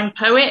deafblind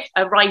poet,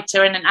 a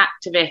writer and an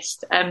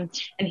activist. And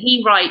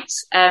he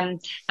writes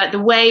that the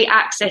way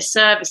access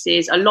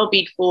services are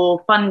lobbied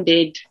for,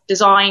 funded,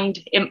 designed,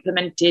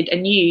 implemented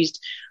and used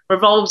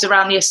revolves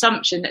around the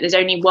assumption that there's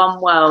only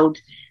one world,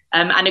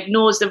 and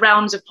ignores the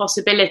realms of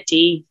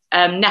possibility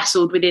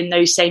nestled within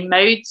those same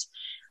modes.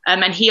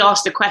 And he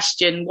asked the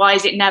question, why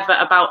is it never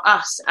about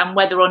us and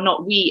whether or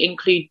not we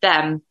include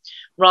them,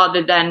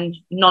 rather than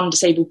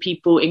non-disabled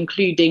people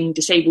including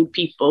disabled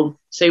people?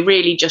 So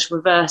really just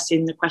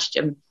reversing the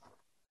question.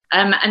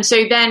 And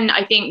so then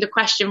I think the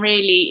question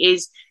really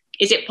is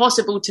it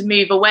possible to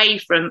move away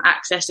from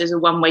access as a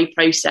one-way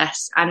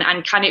process,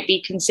 and can it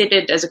be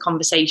considered as a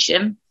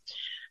conversation?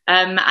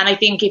 And I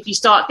think if you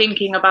start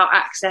thinking about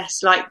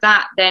access like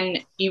that, then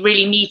you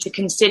really need to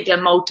consider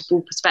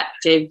multiple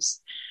perspectives.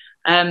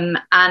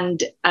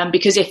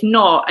 Because if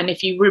not, and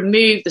if you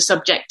remove the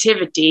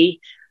subjectivity,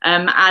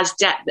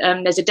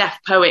 there's a deaf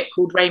poet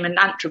called Raymond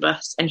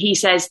Antrobus, and he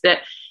says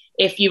that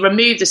if you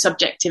remove the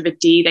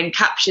subjectivity, then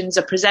captions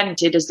are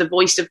presented as the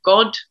voice of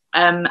God.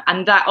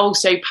 And that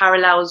also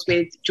parallels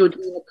with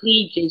Georgina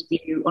Cleage's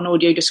view on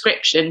audio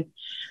description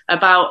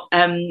about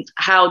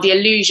how the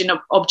illusion of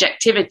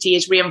objectivity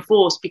is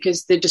reinforced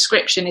because the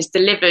description is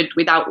delivered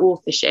without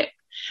authorship.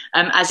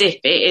 As if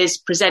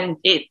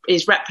it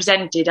is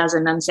represented as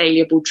an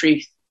unsaleable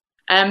truth.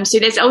 So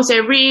there's also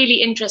a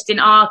really interesting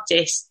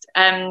artist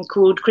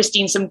called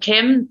Christine Sum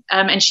Kim,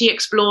 and she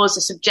explores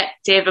the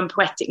subjective and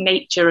poetic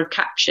nature of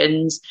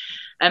captions.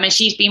 And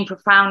she's been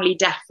profoundly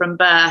deaf from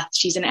birth.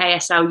 She's an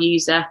ASL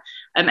user,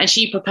 and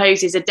she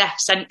proposes a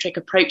deaf-centric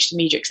approach to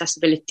media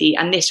accessibility,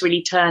 and this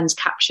really turns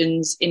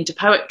captions into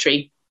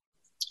poetry.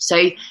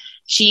 So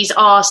she's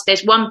asked,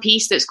 there's one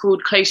piece that's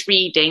called Close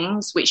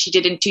Readings, which she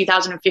did in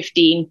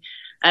 2015.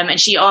 And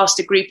she asked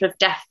a group of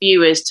deaf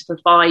viewers to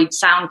provide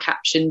sound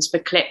captions for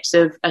clips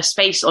of A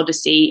Space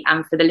Odyssey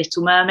and for The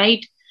Little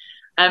Mermaid.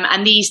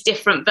 And these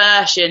different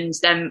versions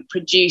then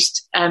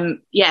produced,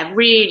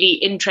 really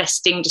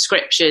interesting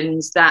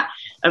descriptions that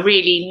are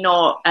really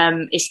not,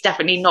 it's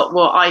definitely not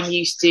what I'm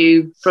used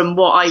to from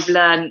what I've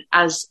learned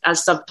as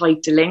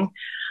subtitling.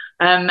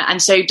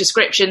 And so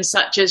descriptions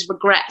such as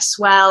regret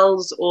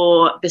swells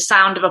or the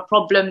sound of a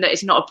problem that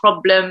is not a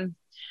problem.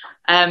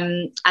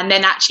 And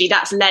then actually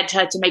that's led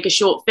her to make a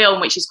short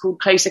film, which is called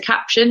Closer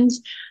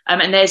Captions.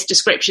 And there's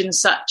descriptions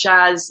such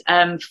as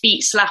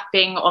feet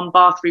slapping on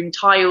bathroom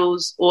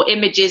tiles, or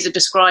images are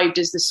described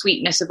as the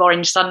sweetness of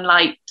orange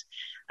sunlight.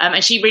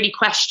 And she really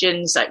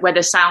questions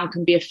whether sound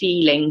can be a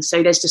feeling.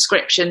 So there's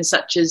descriptions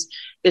such as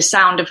the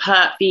sound of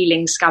hurt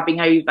feelings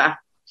scabbing over.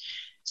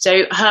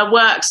 So her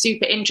work's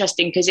super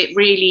interesting because it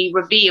really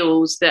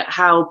reveals that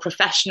how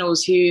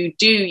professionals who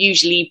do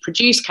usually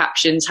produce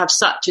captions have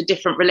such a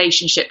different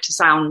relationship to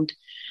sound.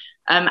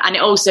 And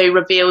it also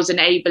reveals an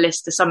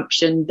ableist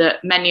assumption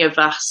that many of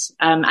us,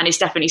 and it's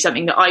definitely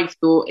something that I've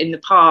thought in the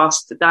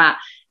past, that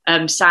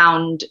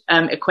sound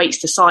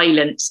equates to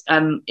silence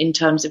in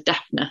terms of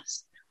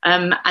deafness.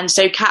 And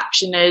so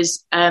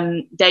captioners,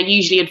 they're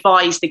usually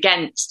advised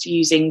against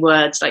using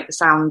words like the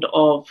sound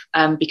of,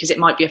 because it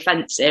might be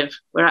offensive,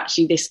 where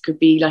actually this could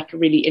be like a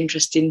really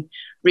interesting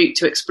route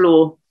to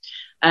explore.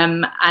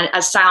 And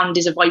as sound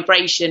is a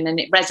vibration and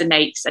it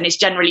resonates, and it's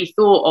generally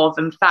thought of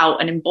and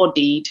felt and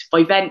embodied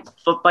by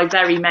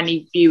very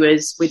many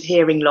viewers with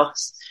hearing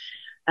loss.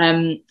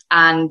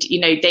 And,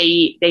 you know,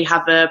 they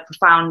have a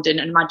profound and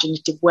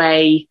imaginative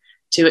way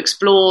to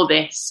explore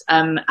this.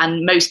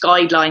 And most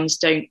guidelines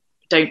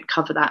don't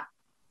cover that.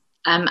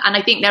 And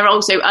I think there are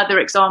also other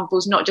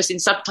examples, not just in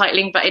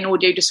subtitling, but in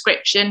audio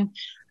description.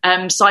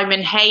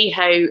 Simon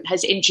Hayhoe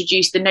has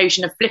introduced the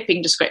notion of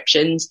flipping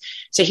descriptions.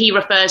 So he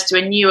refers to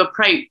a new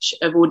approach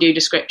of audio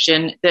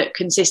description that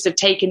consists of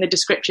taking the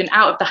description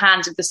out of the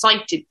hands of the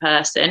sighted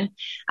person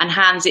and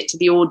hands it to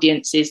the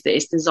audiences that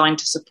it's designed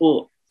to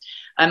support,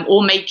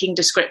 or making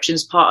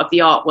descriptions part of the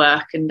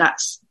artwork. And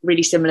that's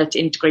really similar to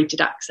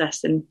integrated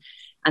access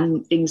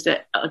and things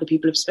that other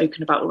people have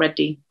spoken about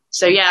already.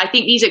 So, yeah, I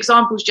think these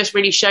examples just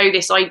really show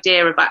this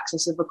idea of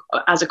access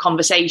as a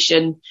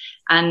conversation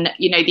and,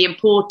 you know, the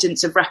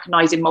importance of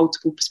recognising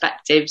multiple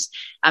perspectives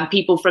and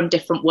people from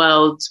different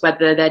worlds,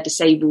 whether they're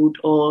disabled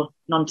or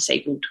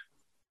non-disabled.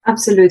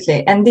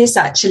 Absolutely. And this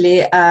actually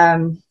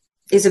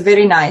is a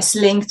very nice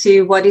link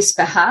to what is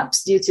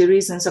perhaps, due to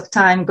reasons of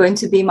time, going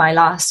to be my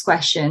last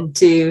question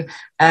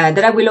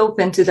that I will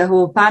open to the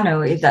whole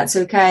panel, if that's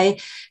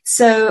okay.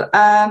 So,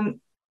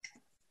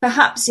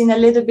 perhaps in a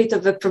little bit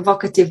of a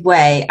provocative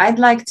way, I'd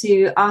like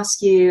to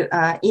ask you,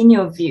 in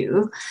your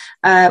view,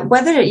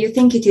 whether you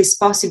think it is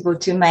possible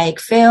to make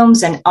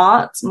films and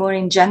art more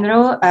in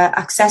general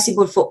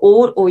accessible for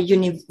all or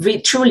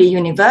truly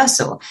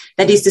universal.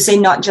 That is to say,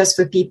 not just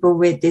for people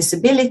with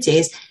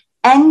disabilities,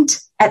 and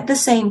at the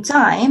same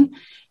time,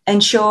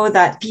 ensure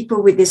that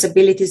people with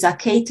disabilities are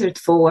catered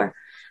for.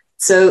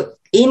 So,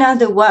 in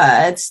other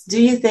words,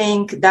 do you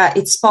think that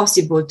it's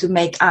possible to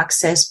make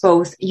access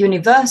both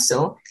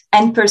universal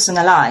and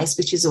personalized,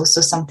 which is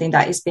also something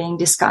that is being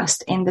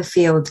discussed in the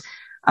field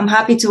I'm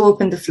happy to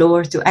open the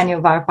floor to any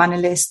of our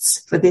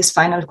panelists for this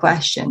final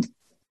question.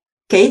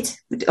 Kate,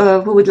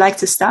 who would like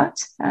to start?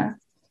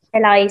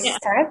 Shall I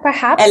start,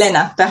 perhaps?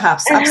 Elena,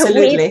 perhaps,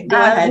 absolutely. Go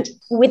ahead.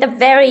 With a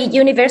very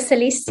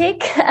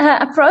universalistic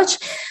approach.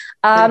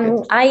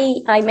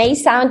 I may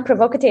sound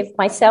provocative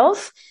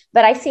myself,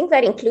 but I think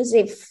that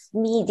inclusive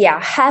media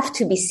have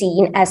to be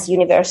seen as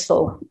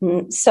universal.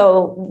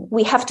 So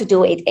we have to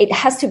do it. It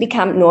has to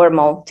become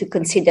normal to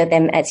consider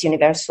them as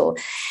universal.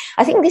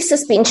 I think this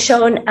has been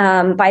shown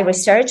by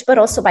research, but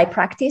also by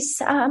practice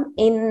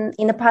in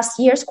the past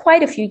years,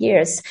 quite a few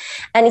years.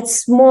 And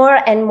it's more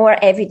and more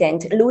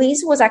evident.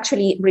 Louise was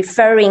actually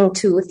referring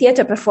to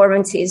theater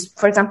performances,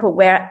 for example,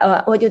 where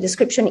audio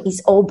description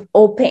is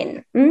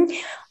open.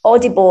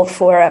 Audible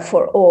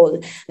for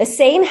all. The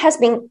same has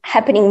been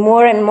happening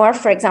more and more,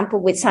 for example,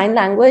 with sign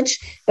language,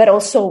 but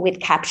also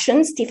with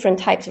captions, different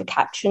types of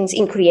captions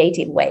in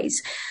creative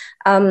ways.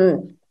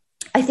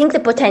 I think the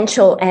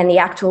potential and the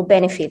actual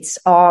benefits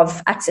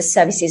of access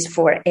services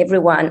for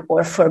everyone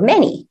or for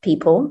many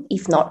people,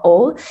 if not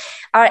all,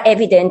 are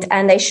evident,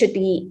 and they should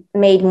be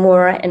made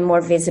more and more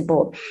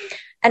visible.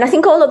 And I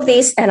think all of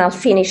this, and I'll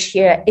finish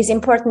here, is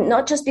important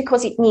not just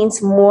because it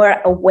means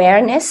more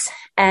awareness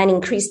and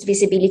increased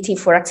visibility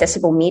for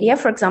accessible media,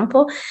 for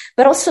example,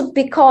 but also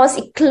because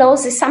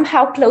it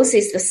somehow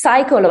closes the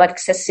cycle of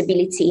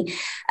accessibility.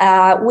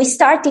 We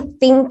started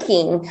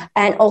thinking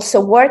and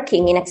also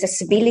working in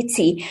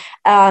accessibility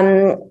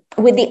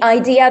with the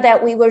idea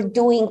that we were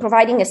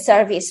providing a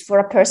service for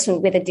a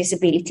person with a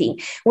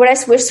disability,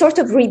 whereas we're sort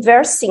of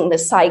reversing the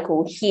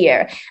cycle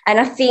here. And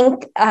I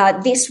think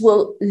this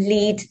will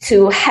lead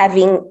to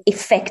having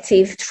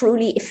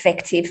truly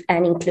effective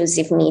and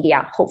inclusive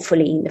media,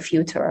 hopefully in the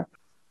future.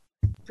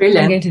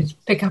 Brilliant. I'm going to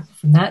pick up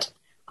from that.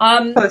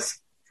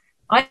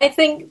 I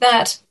think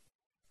that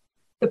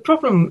the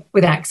problem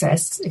with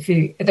access, if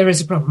there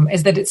is a problem,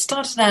 is that it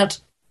started out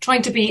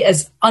trying to be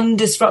as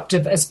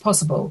undisruptive as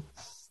possible.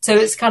 So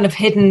it's kind of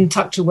hidden,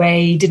 tucked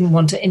away, didn't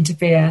want to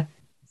interfere.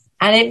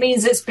 And it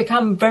means it's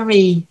become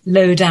very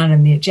low down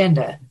in the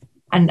agenda.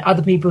 And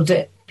other people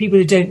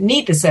who don't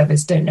need the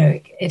service don't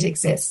know it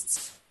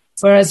exists.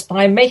 Whereas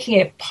by making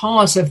it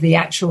part of the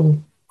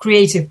actual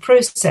creative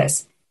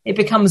process, it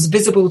becomes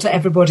visible to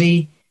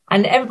everybody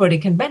and everybody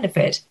can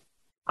benefit.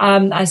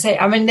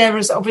 There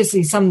is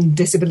obviously some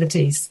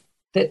disabilities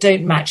that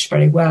don't match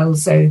very well.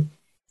 So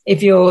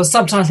if you're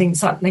subtitling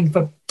something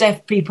for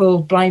deaf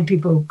people, blind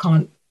people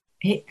can't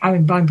read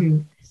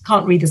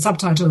the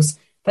subtitles,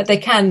 but they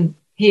can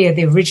hear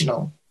the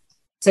original.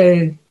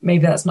 So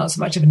maybe that's not so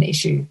much of an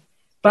issue.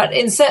 But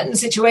in certain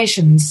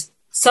situations,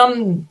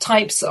 some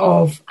types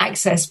of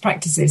access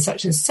practices,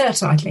 such as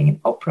surtitling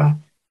in opera,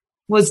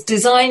 was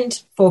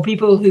designed for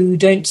people who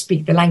don't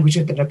speak the language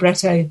of the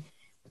libretto,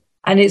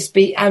 and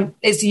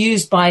it's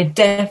used by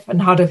deaf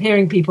and hard of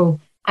hearing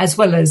people as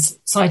well as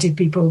sighted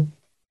people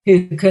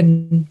who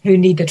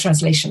need the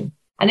translation.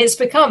 And it's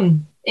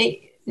become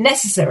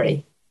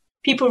necessary.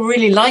 People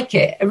really like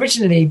it.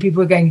 Originally,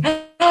 people were going,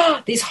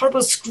 these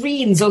horrible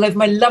screens all over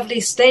my lovely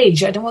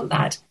stage. I don't want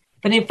that.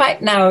 But in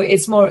fact, now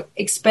it's more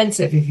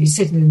expensive if you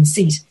sit in a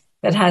seat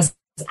that has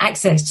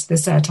access to the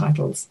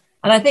surtitles.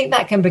 And I think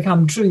that can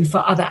become true for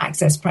other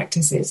access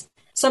practices.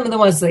 Some of the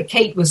ones that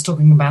Kate was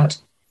talking about,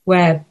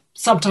 where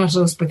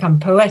subtitles become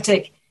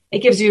poetic, it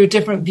gives you a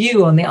different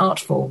view on the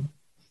art form.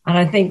 And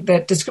I think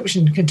that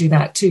description can do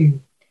that too.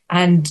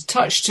 And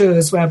touch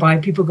tours, whereby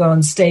people go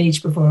on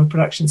stage before a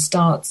production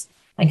starts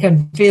and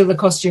can feel the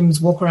costumes,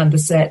 walk around the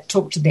set,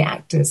 talk to the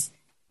actors.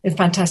 It's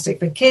fantastic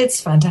for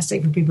kids,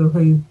 fantastic for people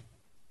who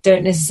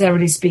don't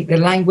necessarily speak the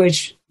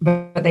language,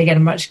 but they get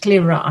a much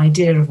clearer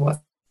idea of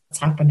what's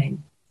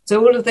happening. So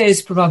all of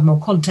those provide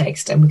more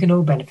context, and we can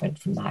all benefit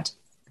from that.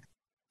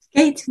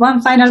 Kate,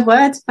 one final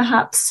word,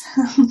 perhaps,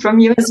 from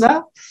you as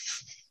well.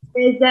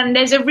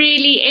 There's a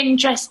really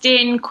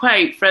interesting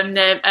quote from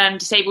the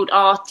disabled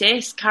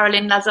artist,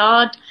 Caroline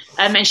Lazard,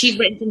 and she's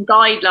written some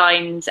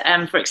guidelines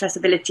for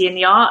accessibility in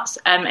the arts.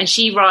 And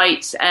she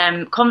writes,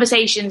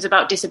 conversations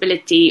about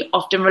disability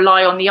often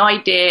rely on the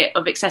idea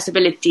of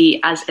accessibility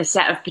as a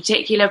set of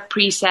particular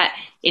preset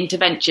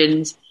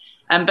interventions.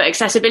 But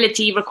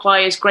accessibility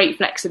requires great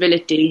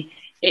flexibility.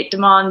 It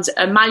demands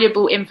a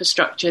malleable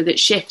infrastructure that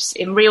shifts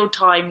in real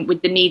time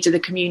with the needs of the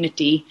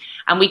community,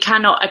 and we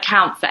cannot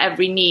account for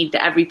every need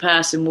that every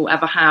person will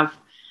ever have.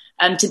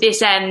 To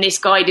this end, this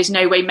guide is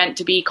no way meant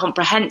to be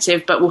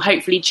comprehensive, but will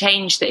hopefully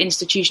change the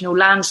institutional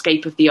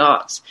landscape of the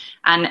arts.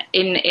 And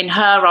in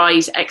her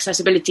eyes,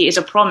 accessibility is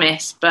a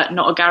promise, but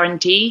not a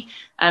guarantee.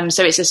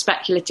 So it's a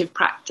speculative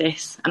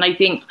practice. And I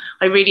think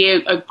I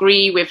really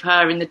agree with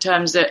her in the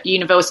terms that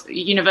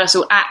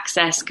universal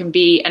access can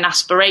be an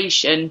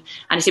aspiration,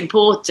 and it's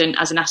important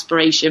as an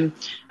aspiration,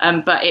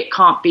 but it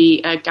can't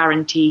be a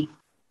guarantee.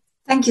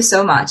 Thank you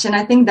so much. And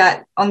I think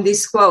that on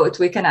this quote,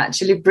 we can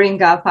actually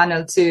bring our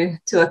panel to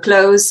a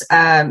close.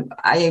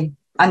 I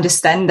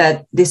understand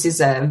that this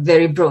is a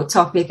very broad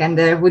topic and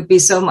there would be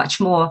so much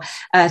more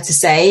to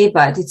say,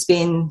 but it's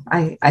been,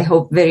 I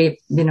hope, very,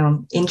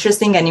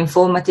 interesting and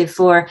informative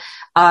for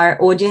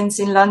our audience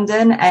in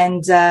London.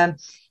 And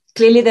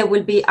clearly there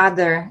will be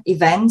other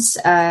events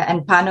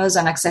and panels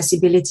on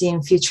accessibility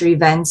in future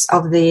events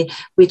of the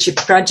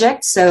WICIP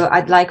project. So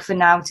I'd like for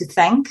now to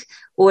thank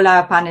all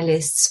our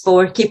panelists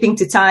for keeping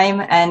to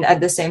time and at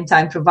the same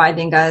time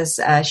providing us,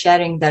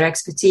 sharing their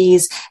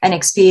expertise and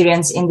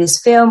experience in this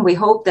film. We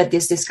hope that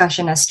this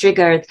discussion has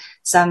triggered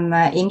some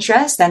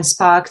interest and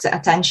sparked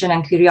attention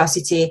and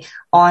curiosity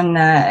on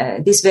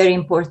this very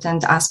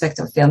important aspect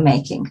of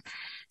filmmaking.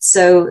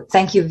 So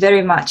thank you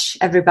very much,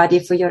 everybody,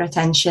 for your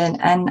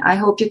attention, and I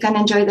hope you can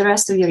enjoy the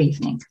rest of your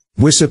evening.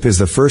 WICIP is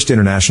the first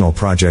international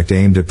project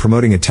aimed at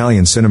promoting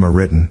Italian cinema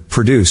written,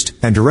 produced,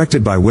 and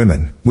directed by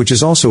women, which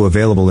is also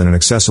available in an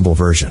accessible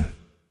version.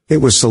 It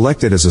was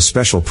selected as a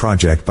special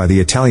project by the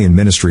Italian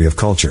Ministry of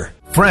Culture.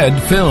 Fred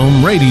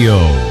Film Radio,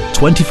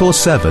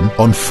 24/7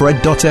 on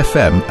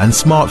Fred.fm and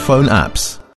smartphone apps.